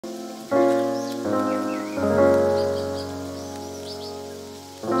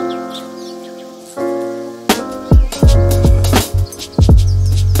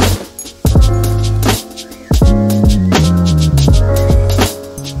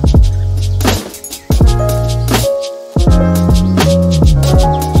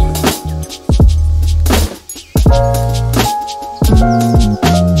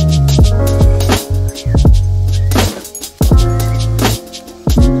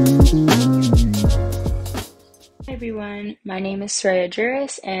everyone. My name is Soraya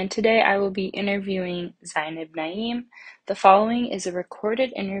Juris, and today I will be interviewing Zainab Naeem. The following is a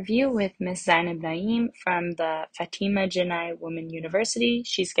recorded interview with Ms. Zainab Naeem from the Fatima Jinnah Women University.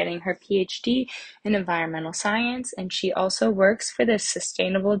 She's getting her PhD in environmental science, and she also works for the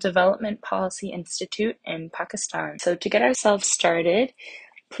Sustainable Development Policy Institute in Pakistan. So to get ourselves started,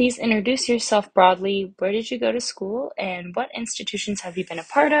 please introduce yourself broadly. Where did you go to school, and what institutions have you been a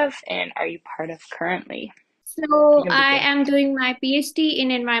part of, and are you part of currently? You So can I begin. am doing my PhD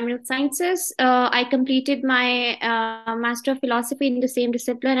in environmental sciences. I completed my Master of Philosophy in the same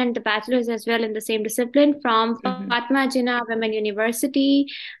discipline and the bachelor's as well in the same discipline from Mm-hmm. Fatima Jinnah Women University.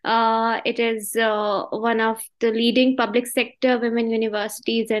 It is one of the leading public sector women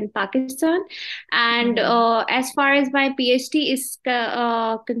universities in Pakistan. And Mm-hmm. as far as my PhD is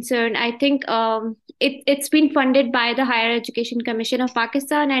concerned, I think it's been funded by the Higher Education Commission of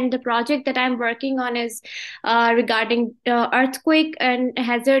Pakistan, and the project that I'm working on is regarding earthquake and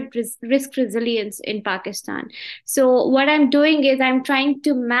hazard risk resilience in Pakistan. So what I'm doing is I'm trying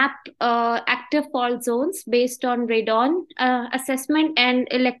to map active fault zones based on radon assessment and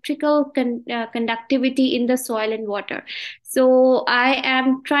electrical conductivity in the soil and water. So I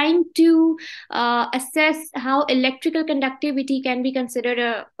am trying to assess how electrical conductivity can be considered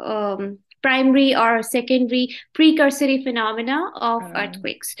a primary or secondary precursory phenomena of Um,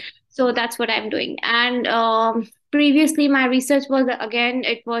 earthquakes. So that's what I'm doing. And previously, my research was again,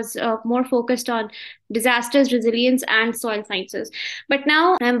 it was more focused on disasters, resilience, and soil sciences. But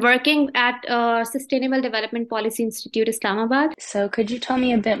now I'm working at Sustainable Development Policy Institute, Islamabad. so could you tell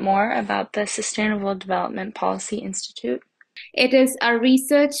me a bit more about the Sustainable Development Policy Institute? It is a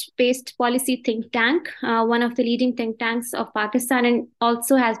research-based policy think tank, one of the leading think tanks of Pakistan, and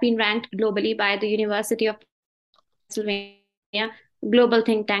also has been ranked globally by the University of Pennsylvania Global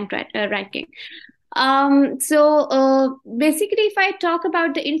Think Tank ranking. Basically, if I talk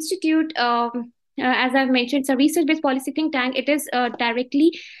about the institute, as I've mentioned, it's a research-based policy think tank. It is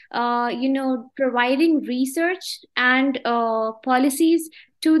directly, providing research and policies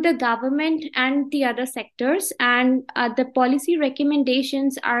to the government and the other sectors, and the policy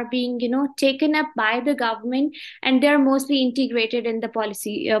recommendations are being, taken up by the government, and they're mostly integrated in the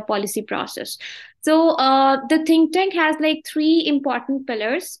policy process. So the think tank has like three important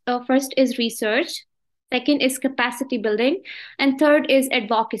pillars. First is research, second is capacity building, and third is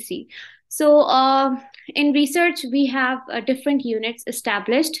advocacy. So in research, we have different units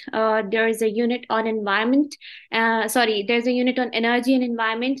established. There is a unit on environment. There's a unit on energy and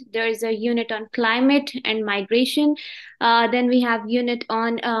environment. There is a unit on climate and migration. Then we have unit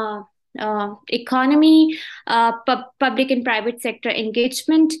on economy, public and private sector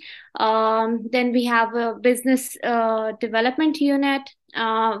engagement. Then we have a business development unit.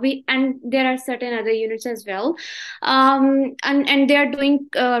 We and there are certain other units as well, and they are doing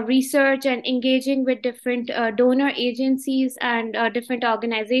research and engaging with different donor agencies and different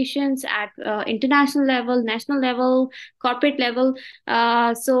organizations at international level, national level, corporate level.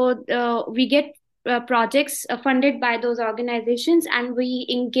 So we get projects funded by those organizations, and we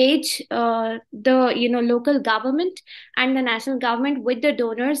engage the local government and the national government with the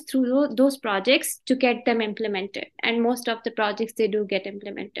donors through those projects to get them implemented, and most of the projects they do get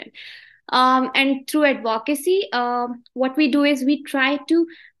implemented. And through advocacy, what we do is we try to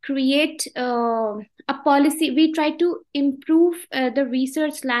create a policy. We try to improve the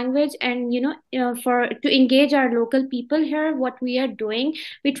research language, and for to engage our local people here. What we are doing,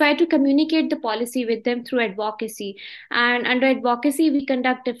 we try to communicate the policy with them through advocacy. And under advocacy, we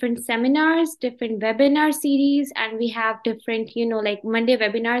conduct different seminars, different webinar series, and we have different, like Monday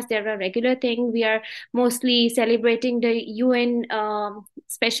webinars. They're a regular thing. We are mostly celebrating the UN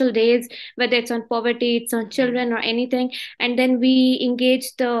special days, whether it's on poverty, it's on children, or anything. And then we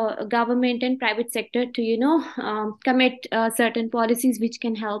engage the government and private sector to, commit certain policies which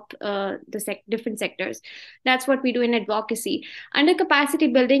can help the different sectors. That's what we do in advocacy. Under capacity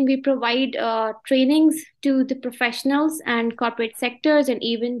building, we provide trainings to the professionals and corporate sectors, and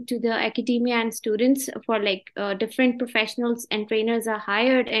even to the academia and students. For like different professionals and trainers are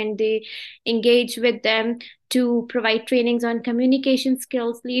hired, and they engage with them to provide trainings on communication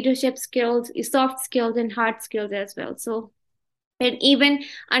skills, leadership skills, soft skills, and hard skills as well. So, and even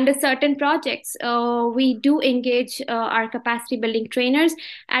under certain projects, we do engage our capacity building trainers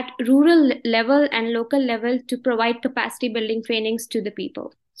at rural level and local level to provide capacity building trainings to the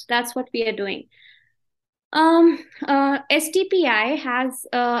people. So that's what we are doing. SDPI has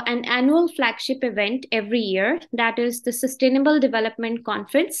an annual flagship event every year, that is the Sustainable Development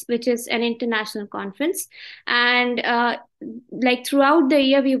Conference, which is an international conference. And like throughout the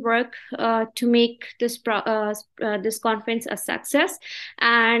year, we work to make this conference a success.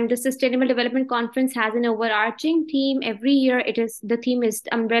 And the Sustainable Development Conference has an overarching theme. Every year, the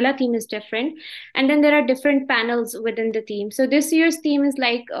umbrella theme is different, and then there are different panels within the theme. So this year's theme is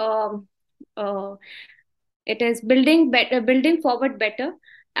like. It is building forward better,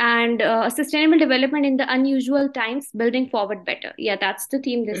 and sustainable development in the unusual times, building forward better. Yeah, that's the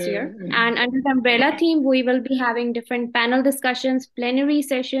theme this year. Mm-hmm. And under the umbrella theme, we will be having different panel discussions, plenary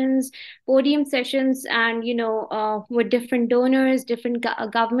sessions, podium sessions, and with different donors, different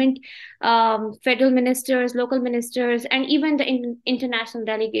government, federal ministers, local ministers, and even the international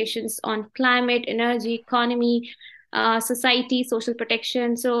delegations on climate, energy, economy, society, social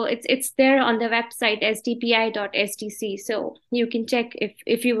protection. So it's there on the website sdpi.stc. So you can check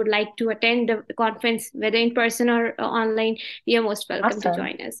if you would like to attend the conference, whether in person or online. You're most welcome to Awesome.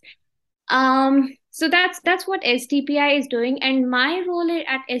 join us. So that's what SDPI is doing, and my role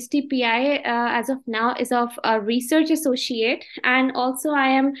at SDPI as of now is of a research associate, and also I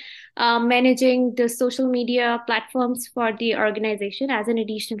am managing the social media platforms for the organization as an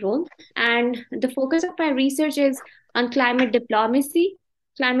additional role. And the focus of my research is on climate diplomacy,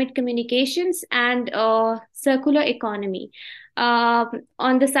 climate communications, and circular economy.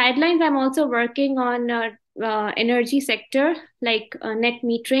 On the sidelines, I'm also working on energy sector, like net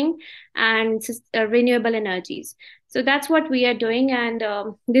metering and renewable energies. So that's what we are doing. And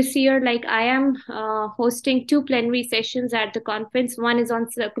this year, like I am hosting two plenary sessions at the conference. One is on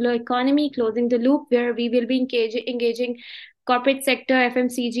circular economy, closing the loop, where we will be engaging corporate sector,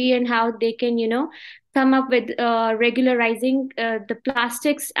 FMCG, and how they can, come up with regularizing the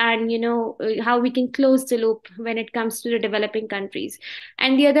plastics, and how we can close the loop when it comes to the developing countries.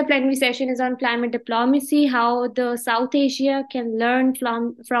 And the other plenary session is on climate diplomacy, how the South Asia can learn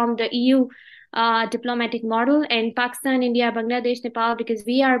from the EU diplomatic model, and Pakistan, India, Bangladesh, Nepal, because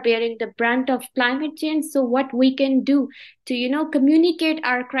we are bearing the brunt of climate change. So what we can do to, communicate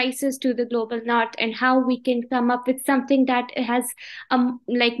our crisis to the global north, and how we can come up with something that has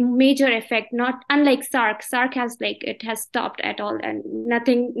like major effect, not unlike SARC. SARC has like it has stopped at all, and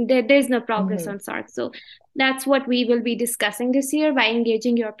nothing there's no progress Mm-hmm. on SARC. So that's what we will be discussing this year by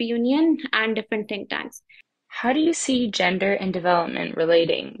engaging European Union and different think tanks. How do you see gender and development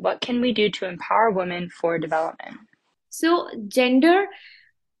relating? What can we do to empower women for development? So gender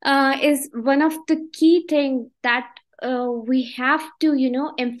is one of the key things that we have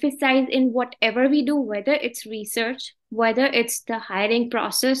to, emphasize in whatever we do, whether it's research, whether it's the hiring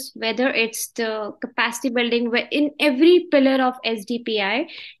process, whether it's the capacity building. Where in every pillar of SDPI,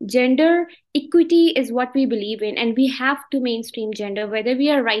 gender equity is what we believe in, and we have to mainstream gender. Whether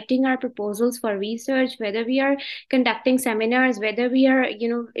we are writing our proposals for research, whether we are conducting seminars, whether we are,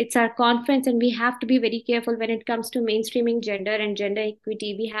 it's our conference, and we have to be very careful when it comes to mainstreaming gender and gender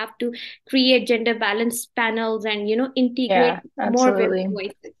equity. We have to create gender balance panels, and integrate Yeah, more women absolutely.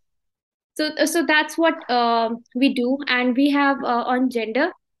 voices. So that's what we do. And we have on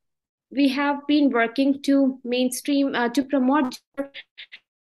gender, we have been working to mainstream to promote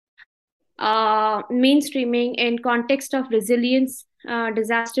mainstreaming in context of resilience,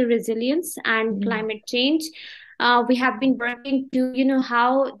 disaster resilience, and Mhm. climate change. We have been working to,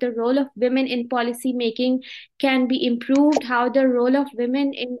 how the role of women in policy making can be improved, how the role of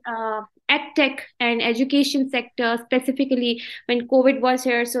women in tech and education sector, specifically when COVID was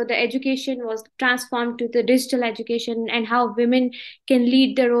here. So the education was transformed to the digital education, and how women can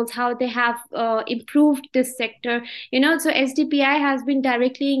lead the roles, how they have improved this sector. So SDPI has been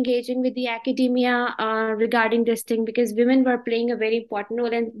directly engaging with the academia regarding this thing, because women were playing a very important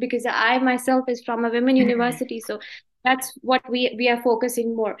role, and because I myself is from a women university, so that's what we are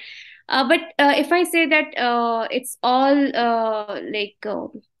focusing more. But if I say that it's all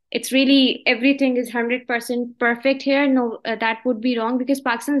it's really everything is 100% perfect here, no, that would be wrong, because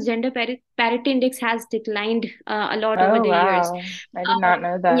Pakistan's gender parity index has declined a lot over Oh, the years. wow. I did not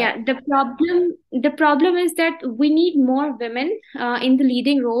know that. Yeah, the problem is that we need more women in the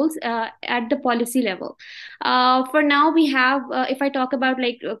leading roles at the policy level. For now, we have, if I talk about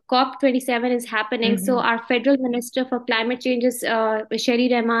like COP27 is happening, so Hmm. our federal minister for climate change is Sherry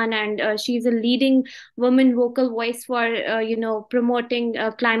Rahman, and she's a leading woman vocal voice for promoting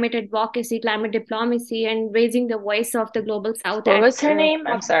climate advocacy, climate diplomacy, and raising the voice of the global South What at was her name?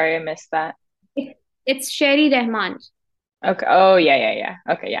 I'm COP. sorry, I missed that. It's Sherry Rahman. Okay. Oh, yeah, yeah, yeah.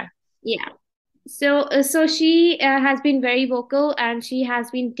 Okay, yeah. Yeah. So she has been very vocal, and she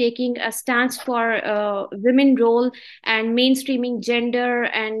has been taking a stance for women role and mainstreaming gender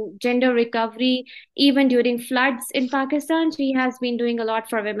and gender recovery. Even during floods in Pakistan, she has been doing a lot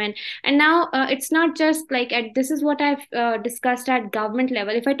for women. And now it's not just like this is what I've discussed at government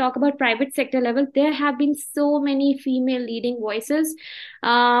level. If I talk about private sector level, there have been so many female leading voices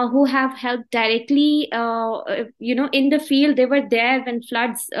who have helped directly, in the field. They were there when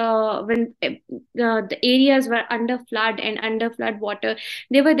floods, when the areas were under flood and under flood water.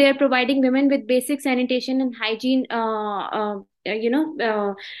 They were there providing women with basic sanitation and hygiene,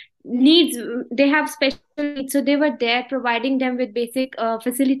 needs. They have special needs, so they were there providing them with basic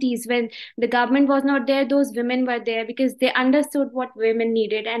facilities. When the government was not there, those women were there because they understood what women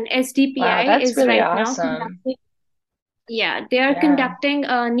needed. And Wow, SDPI that's is really right now awesome. conducting, yeah, they are Yeah. conducting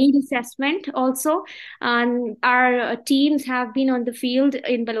a need assessment also. And our teams have been on the field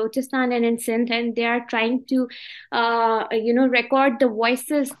in Balochistan and in Sindh, and they are trying to, record the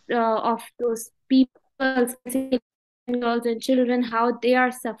voices of those people, especially girls and children, how they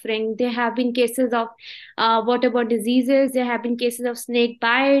are suffering. There have been cases of waterborne diseases, there have been cases of snake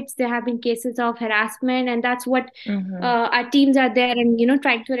bites, there have been cases of harassment, and that's what Mm-hmm. our teams are there and,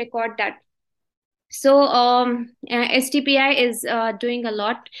 trying to record that. So SDPI is doing a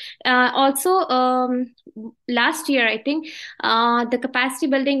lot. Also, last year, I think, the capacity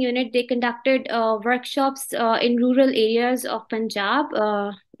building unit, they conducted workshops in rural areas of Punjab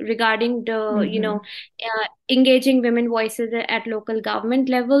regarding the, Mm-hmm. engaging women voices at local government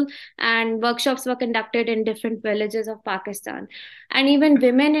level, and workshops were conducted in different villages of Pakistan. And even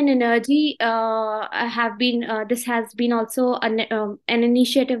women in energy have been, this has been also an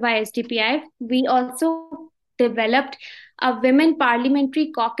initiative by SDPI. We also developed a women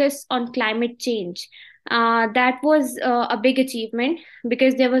parliamentary caucus on climate change. That was a big achievement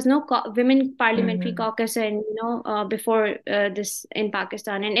because there was no women parliamentary Mm-hmm. caucus, and before this in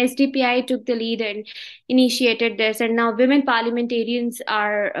Pakistan, and SDPI took the lead and initiated this, and now women parliamentarians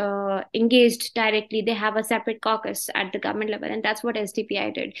are engaged directly. They have a separate caucus at the government level, and that's what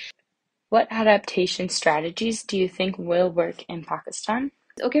SDPI did. What adaptation strategies do you think will work in Pakistan?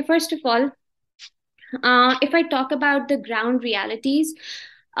 Okay, first of all, if I talk about the ground realities,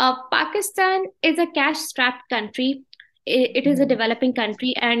 Pakistan is a cash-strapped country. It is a Mm-hmm. developing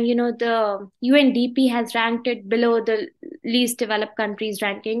country, and the UNDP has ranked it below the least developed countries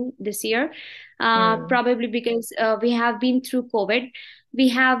ranking this year, Mm, probably because we have been through COVID. We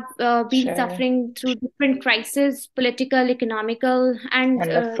have been sure. suffering through different crises, political, economical, and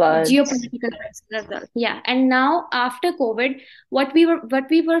And the floods. geopolitical crises as well. Yeah, and now after COVID, what we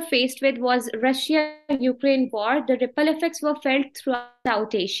were faced with was Russia-Ukraine war. The ripple effects were felt throughout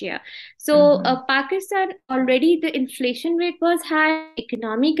South Asia. So Mm-hmm. Pakistan, already the inflation rate was high.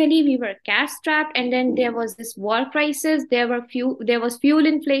 Economically, we were cash strapped, and then there was this war crisis. There was fuel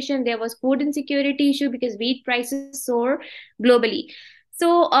inflation. There was food insecurity issue because wheat prices soar globally.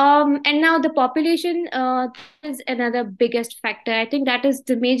 So, and now the population is another biggest factor. I think that is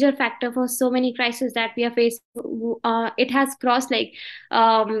the major factor for so many crises that we are facing. It has crossed like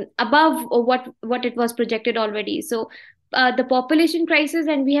above what it was projected already. So the population crisis,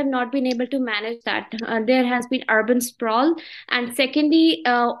 and we have not been able to manage that. There has been urban sprawl, and secondly,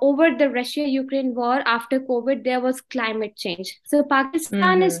 over the Russia-Ukraine war after COVID, there was climate change. So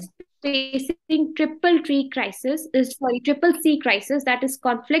Pakistan Mm-hmm. is facing triple C crisis, that is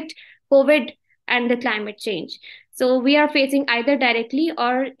conflict, COVID, and the climate change. So we are facing either directly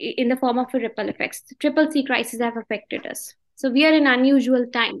or in the form of a ripple effects. Triple C crisis have affected us. So we are in unusual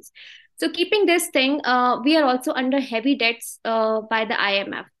times. So keeping this thing, we are also under heavy debts by the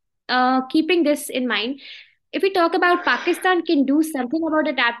IMF. Keeping this in mind, if we talk about Pakistan can do something about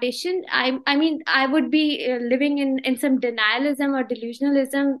adaptation, I mean, I would be living in some denialism or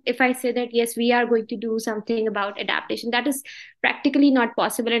delusionalism if I say that yes, we are going to do something about adaptation. That is practically not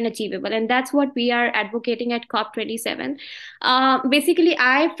possible and achievable, and that's what we are advocating at COP27. Basically,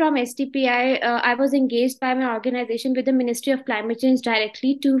 I from STPI, I was engaged by my organization with the Ministry of Climate Change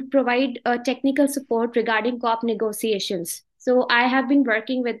directly to provide technical support regarding COP negotiations. So I have been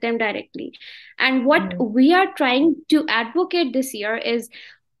working with them directly. And what Mm, we are trying to advocate this year is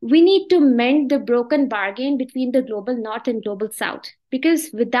we need to mend the broken bargain between the global north and global south,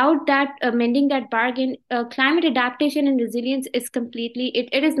 because without that mending that bargain, climate adaptation and resilience is completely,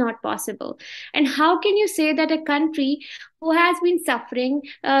 it is not possible. And how can you say that a country who has been suffering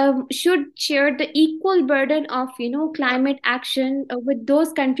should share the equal burden of climate action with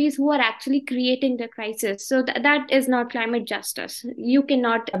those countries who are actually creating the crisis? So that is not climate justice. You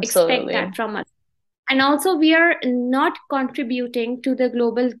cannot expect absolutely. that from us. And also, we are not contributing to the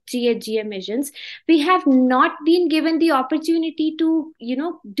global GHG emissions. We have not been given the opportunity to,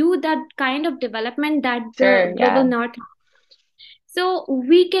 do that kind of development that the Sure, global yeah. north. So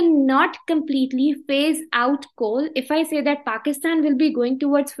we cannot completely phase out coal. If I say that Pakistan will be going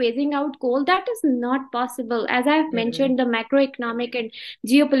towards phasing out coal, that is not possible. As I've Mm-hmm. mentioned, the macroeconomic and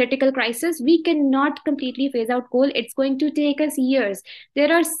geopolitical crisis, we cannot completely phase out coal. It's going to take us years.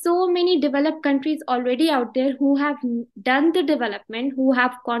 There are so many developed countries already out there who have done the development, who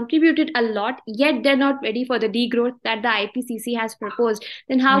have contributed a lot, yet they're not ready for the degrowth that the IPCC has proposed.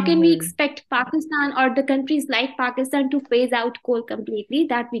 Then how can we Mm-hmm. expect Pakistan or the countries like Pakistan to phase out coal completely?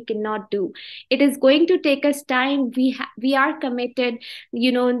 That we cannot do. It is going to take us time. We are committed.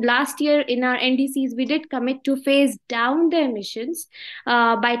 Last year in our NDCs we did commit to phase down the emissions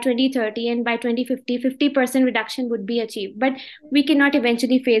by 2030, and by 2050 50% reduction would be achieved. But we cannot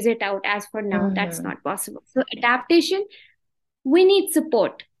eventually phase it out as for now. That's Mm-hmm. not possible. So adaptation, we need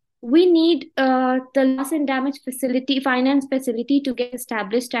support. We need the loss and damage facility, finance facility, to get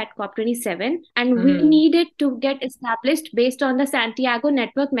established at COP27, and we Mm-hmm. need it to get established based on the Santiago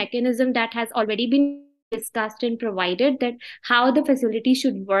network mechanism that has already been discussed and provided, that how the facility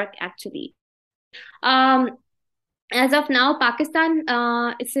should work actually. Um, as of now, Pakistan,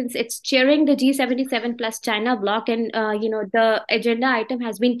 since it's chairing the G77 plus China bloc, and the agenda item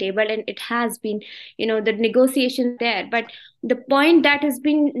has been tabled, and it has been, the negotiations there. But the point that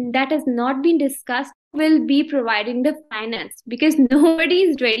has not been discussed will be providing the finance, because nobody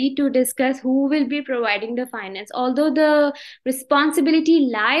is ready to discuss who will be providing the finance. Although the responsibility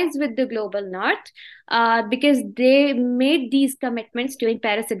lies with the global north, because they made these commitments during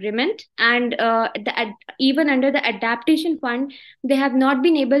Paris Agreement, and even under the adaptation fund, they have not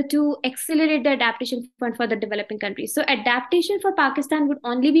been able to accelerate the adaptation fund for the developing countries. So adaptation for Pakistan would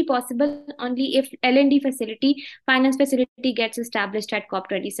only be possible only if L&D facility, finance facility, gets established at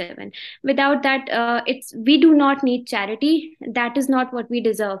COP27. Without that, it's we do not need charity. That is not what we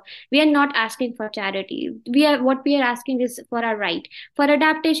deserve. We are not asking for charity. We are asking is for our right. For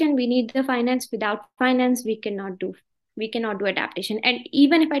adaptation, we need the finance. Without finance, we cannot do adaptation. And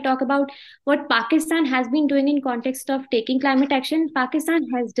even if I talk about what Pakistan has been doing in context of taking climate action, Pakistan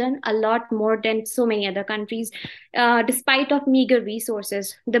has done a lot more than so many other countries, despite of meager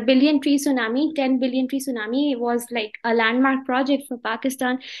resources. The billion tree tsunami, 10 billion tree tsunami, was like a landmark project for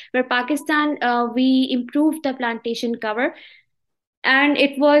Pakistan, where Pakistan, we improved the plantation cover, and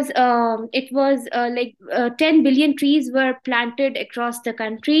it was like 10 billion trees were planted across the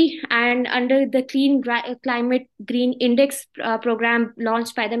country. And under the climate green index program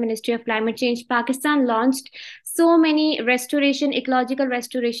launched by the Ministry of Climate Change, Pakistan launched so many ecological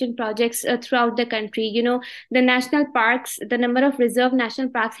restoration projects throughout the country. The national parks, the number of reserved national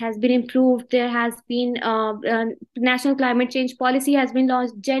parks has been improved. There has been national climate change policy has been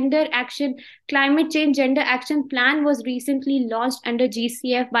launched. Climate change gender action plan was recently launched under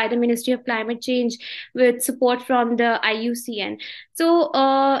GCF by the Ministry of Climate Change, with support from the IUCN. So,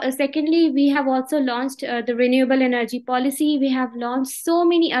 secondly, we have also launched the renewable energy policy. We have launched so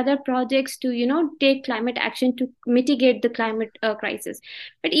many other projects to, take climate action to mitigate the climate crisis.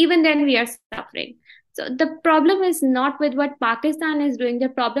 But even then, we are suffering. So the problem is not with what Pakistan is doing. The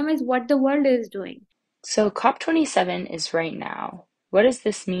problem is what the world is doing. So COP27 is right now. What does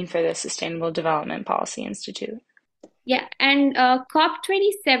this mean for the Sustainable Development Policy Institute? Yeah, and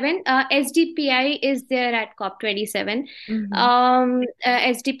COP27, SDPI is there at COP27. Mm-hmm.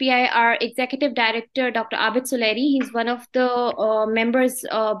 SDPI, our executive director, Dr. Abid Suleri, he's one of the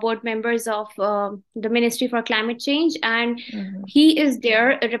board members of the Ministry for Climate Change, and Mm-hmm. he is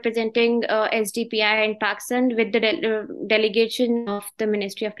there representing SDPI in Pakistan with the delegation of the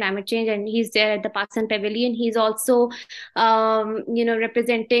Ministry of Climate Change, and he's there at the Pakistan Pavilion. He's also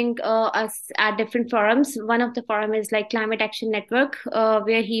representing us at different forums. One of the forum is like Climate Action Network,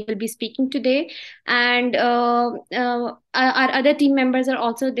 where he will be speaking today. And our other team members are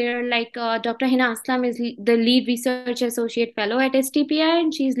also there, like Dr. Hina Aslam is the lead research associate fellow at STPI,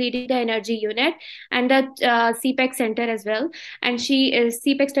 and she's leading the energy unit and the CPEC center as well. And she is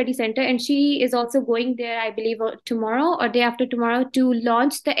CPEC study center, and she is also going there, I believe, tomorrow or day after tomorrow, to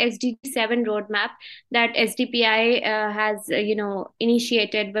launch the SDG7 roadmap that SDPI has,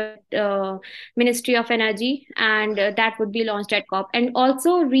 initiated with Ministry of Energy, and that would be launched at COP. And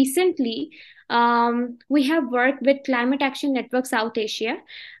also recently, we have worked with Climate Action Network South Asia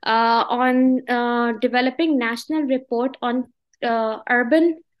on developing national report on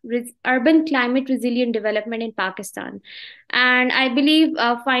urban urban climate resilient development in Pakistan. And I believe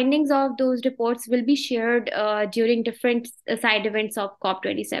findings of those reports will be shared during different side events of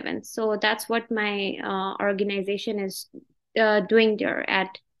COP27. So that's what my organization is doing there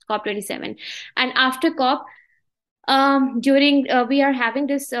at COP27. And after COP, during we are having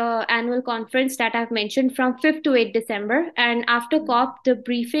this annual conference that I've mentioned from 5th to 8th December. And after COP, the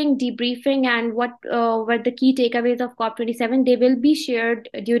briefing, debriefing, and what were the key takeaways of COP27, they will be shared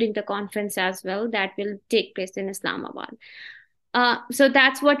during the conference as well. That will take place in Islamabad. So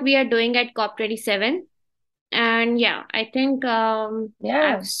that's what we are doing at COP27. And yeah, I think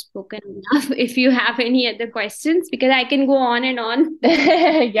Yeah. I've spoken enough. If you have any other questions, because I can go on and on.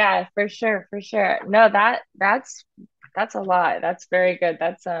 Yeah, for sure, for sure. No, that's a lot. That's very good.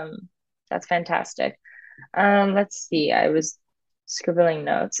 That's fantastic. Let's see. I was scribbling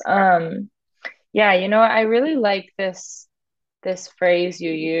notes. Yeah, I really like this phrase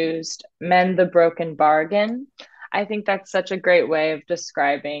you used, mend the broken bargain. I think that's such a great way of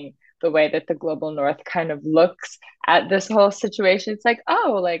describing the way that the global north kind of looks at this whole situation. It's like,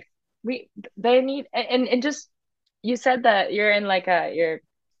 oh, like we they need and just you said that you're in like a your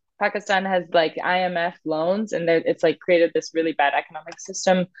Pakistan has like IMF loans and there it's like created this really bad economic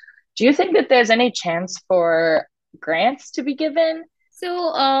system. Do you think that there's any chance for grants to be given?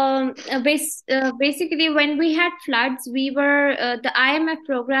 So, basically, when we had floods, we were the IMF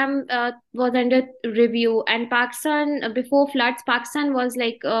program was under review, and Pakistan before floods, Pakistan was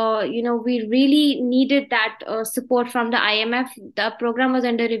like, we really needed that support from the IMF. The program was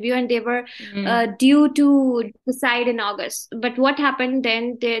under review, and they were Mm, due to decide in August. But what happened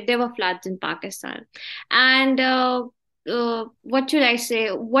then? There were floods in Pakistan, and what should I say?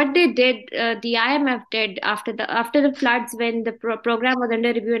 What they did, the IMF did after the floods, when the program was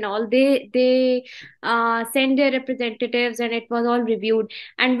under review and all, they sent their representatives and it was all reviewed.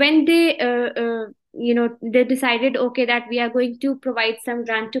 And when they decided, okay, that we are going to provide some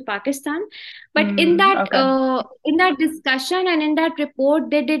grant to Pakistan, but okay. in that discussion and in that report,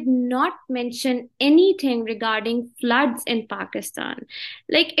 they did not mention anything regarding floods in Pakistan.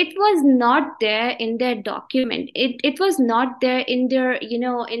 Like, it was not there in their document. It was not there in their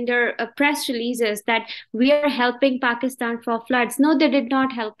in their press releases that we are helping Pakistan for floods. No, they did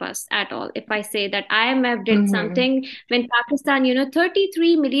not help us at all. If I say that IMF did Hmm. something when Pakistan,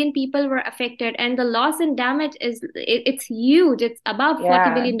 33 million people were affected, and the loss and damage it's huge. It's above 40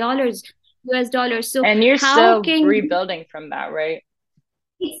 Yeah. billion dollars, US dollars. So And you're how still can rebuilding from that, right?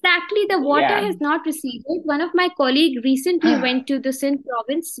 exactly, the water Yeah. has not receded. One of my colleague recently went to the Sindh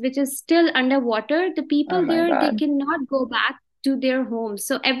province, which is still underwater. The Oh people my there, they God. cannot go back to their homes.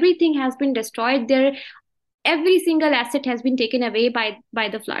 So everything has been destroyed. Every single asset has been taken away by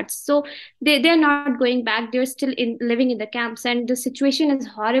the floods. So they're not going back. They're still in living in the camps, and the situation is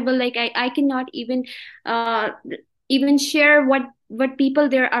horrible. Like, I cannot uh even share what people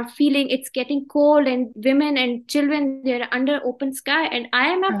there are feeling. It's getting cold, and women and children, they're under open sky, and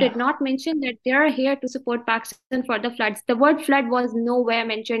IMF did not mention that they are here to support Pakistan for the floods. The word flood was nowhere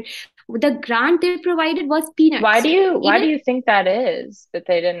mentioned. The grant they provided was Why peanuts. do you why Even do you think that is that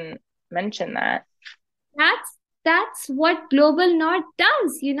they didn't mention that? that's what global north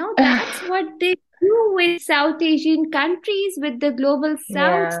does. That's what they do with South Asian countries, with the global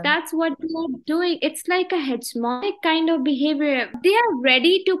south. Yeah. That's what they are doing. It's like a hegemonic kind of behavior. They are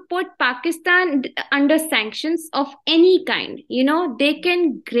ready to put Pakistan under sanctions of any kind. They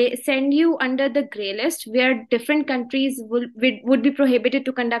can send you under the gray list, where different countries would be prohibited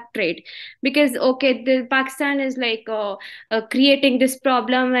to conduct trade, because okay, the Pakistan is like creating this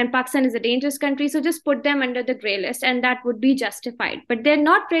problem, and Pakistan is a dangerous country, so just put them under the gray list, and that would be justified. But they're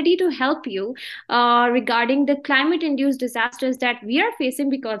not ready to help you regarding the climate induced disasters that we are facing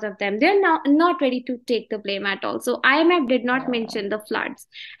because of them. They're not ready to take the blame at all. So IMF did not Oh. mention the floods,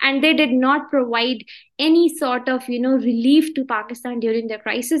 and they did not provide any sort of relief to Pakistan during the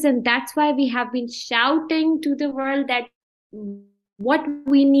crisis. And that's why we have been shouting to the world that what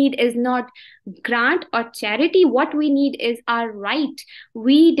we need is not grant or charity. What we need is our right.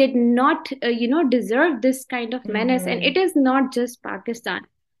 We did not deserve this kind of menace. And Mm-hmm. it is not just Pakistan.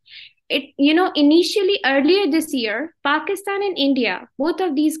 Initially, earlier this year, Pakistan and India, both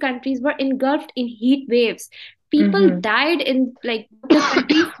of these countries were engulfed in heat waves. People Mm-hmm. died in, like, the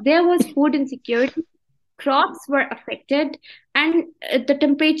countries. There was food insecurity, crops were affected, and the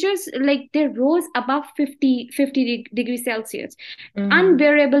temperatures, like, they rose above 50 degrees Celsius. Mm-hmm.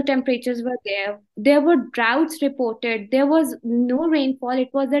 Unbearable temperatures were there. There were droughts reported. There was no rainfall.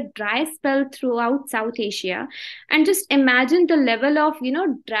 It was a dry spell throughout South Asia. And just imagine the level of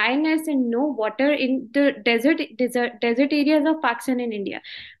dryness and no water in the desert areas of Pakistan and India.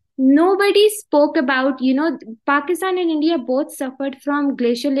 nobody spoke about, Pakistan and India both suffered from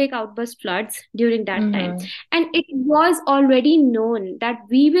glacial lake outburst floods during that time. Mm-hmm. And it was already known that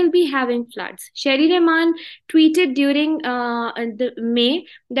we will be having floods. Sherry Rehman tweeted during the May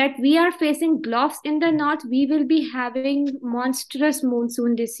that we are facing bluffs in the north. We will be having monstrous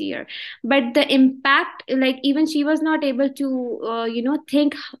monsoon this year. But the impact, like even she was not able to,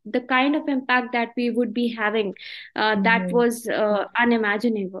 think the kind of impact that we would be having. That Mm-hmm. was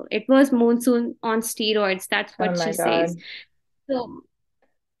unimaginable. It was monsoon on steroids. That's Oh what my she says. God. So,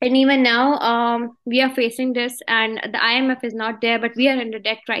 and even now, we are facing this, and the IMF is not there, but we are in a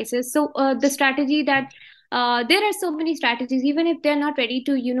debt crisis. So, the strategy that there are so many strategies, even if they're not ready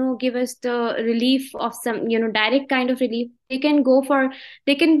to, give us the relief of some, direct kind of relief, they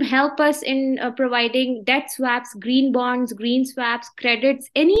can help us in providing debt swaps, green bonds, green swaps, credits,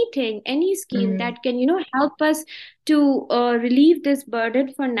 anything, any scheme Mm-hmm. that can, help us to relieve this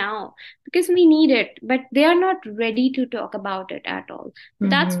burden for now, because we need it, but they are not ready to talk about it at all.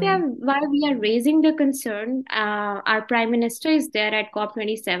 That's Mm-hmm. why we are raising the concern. Our prime minister is there at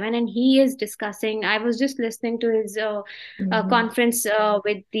COP27, and he is discussing. I was just listening to his Mm-hmm. conference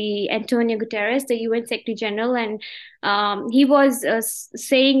with the Antonio Guterres, the UN Secretary General, and he was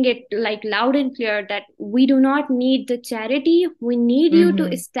saying it like loud and clear that we do not need the charity. We need you to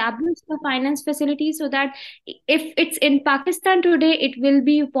Mm-hmm. establish the finance facility so that if it's in Pakistan today, it will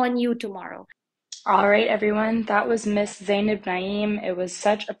be upon you tomorrow. All right, everyone. That was Miss Zainab Naeem. It was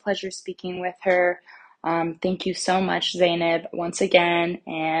such a pleasure speaking with her. Thank you so much, Zainab, once again,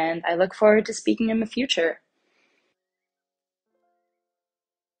 and I look forward to speaking in the future.